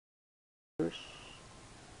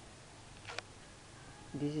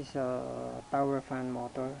This is a tower fan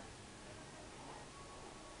motor.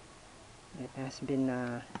 It has been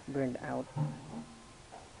burned out.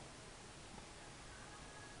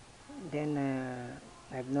 Then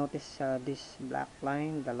I've noticed this black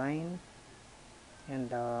line, the line, and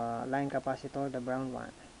the line capacitor, the brown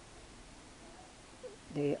one.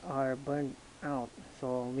 They are burned out,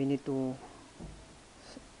 so we need to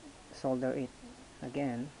solder it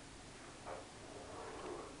again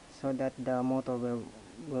so that the motor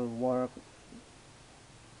will work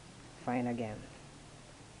fine again.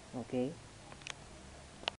 Okay,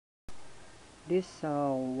 this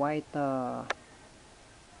white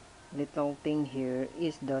little thing here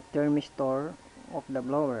is the thermistor of the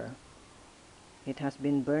blower. It has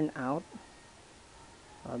been burned out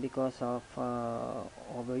because of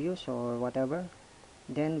overuse or whatever.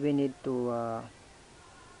 Then we need to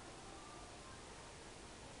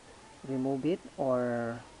remove it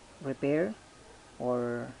or repair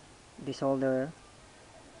or desolder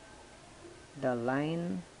the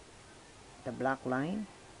line, the black line,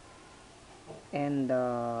 and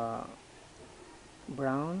the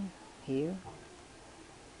brown here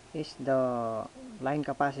is the line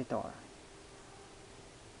capacitor.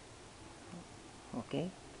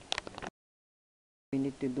 Okay, we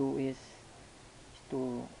need to do is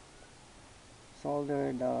to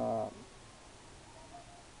solder the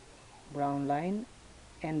brown line,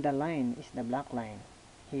 and the line is the black line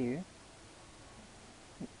here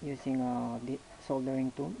using the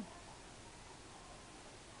soldering tool.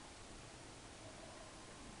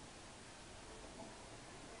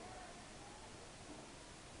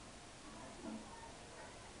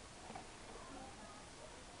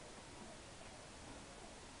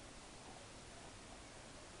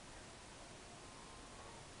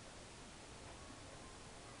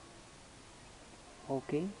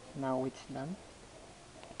 Okay, now it's done.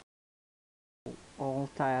 All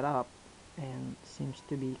tied up and seems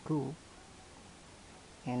to be cool,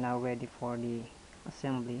 and now ready for the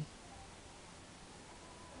assembly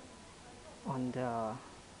on the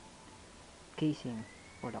casing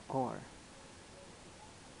for the core.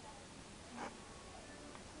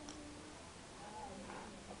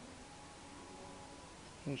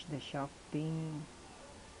 Here's the shafting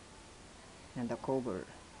and the cover,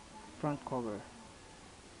 front cover,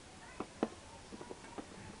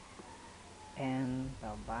 and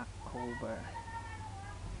the back cover.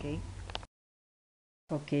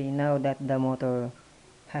 Okay, now that the motor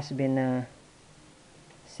has been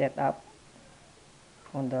set up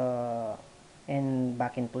on the and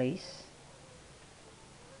back in place,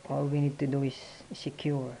 all we need to do is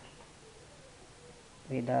secure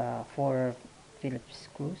with 4 Phillips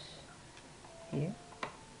screws here.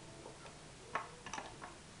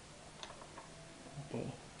 Okay,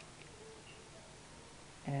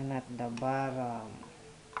 and at the bottom,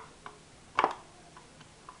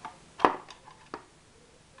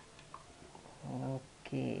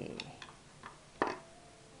 okay,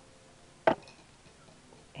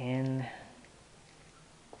 and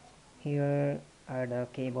here are the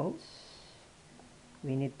cables.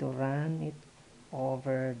 We need to run it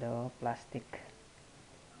over the plastic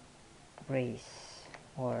brace,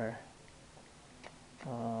 or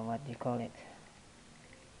what do you call it,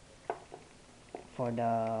 for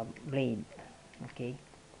the blade. Okay,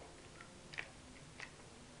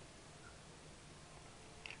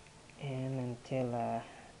 and until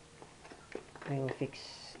we'll fix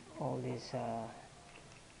all these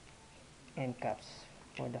end caps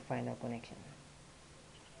for the final connection.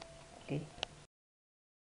 Okay,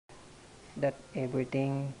 that every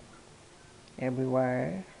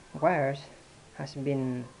wires has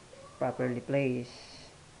been properly placed,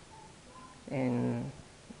 and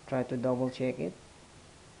try to double check it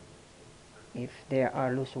if there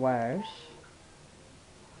are loose wires.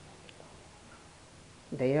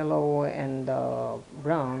 The yellow and the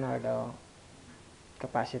brown are the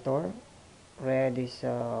capacitor. Red is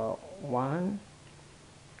 1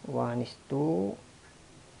 is 2,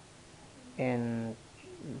 and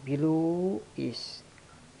blue is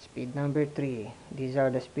speed number 3. These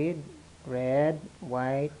are the speed: red,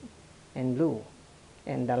 white, and blue,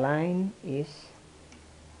 and the line is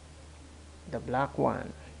the black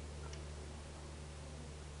one,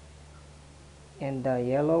 and the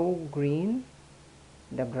yellow, green,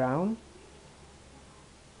 the brown,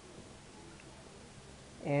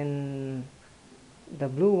 and the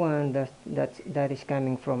blue one that is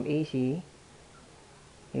coming from AC.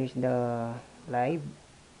 Here's the live.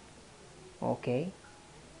 Okay,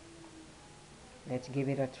 let's give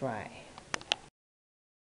it a try.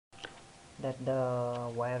 That the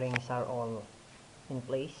wirings are all in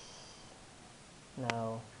place,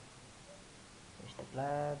 Now here's the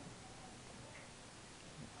plug,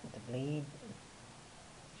 the blade.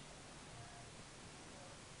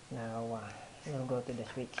 Now we'll go to the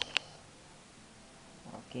switch.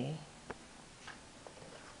 Okay,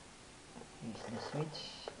 here's the switch.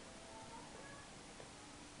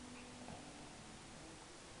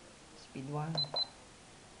 Speed 1.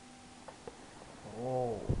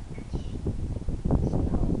 Oh, it's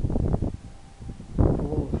now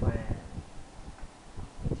full fan.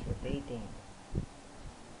 It's rotating.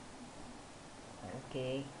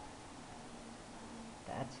 Okay,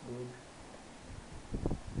 that's good.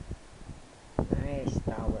 Nice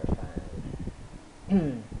tower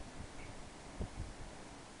fan.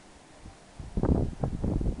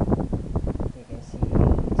 You can see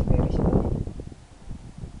it's very smooth.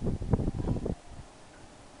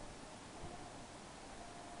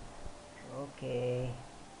 Okay,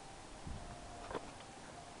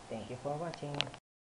 thank you for watching.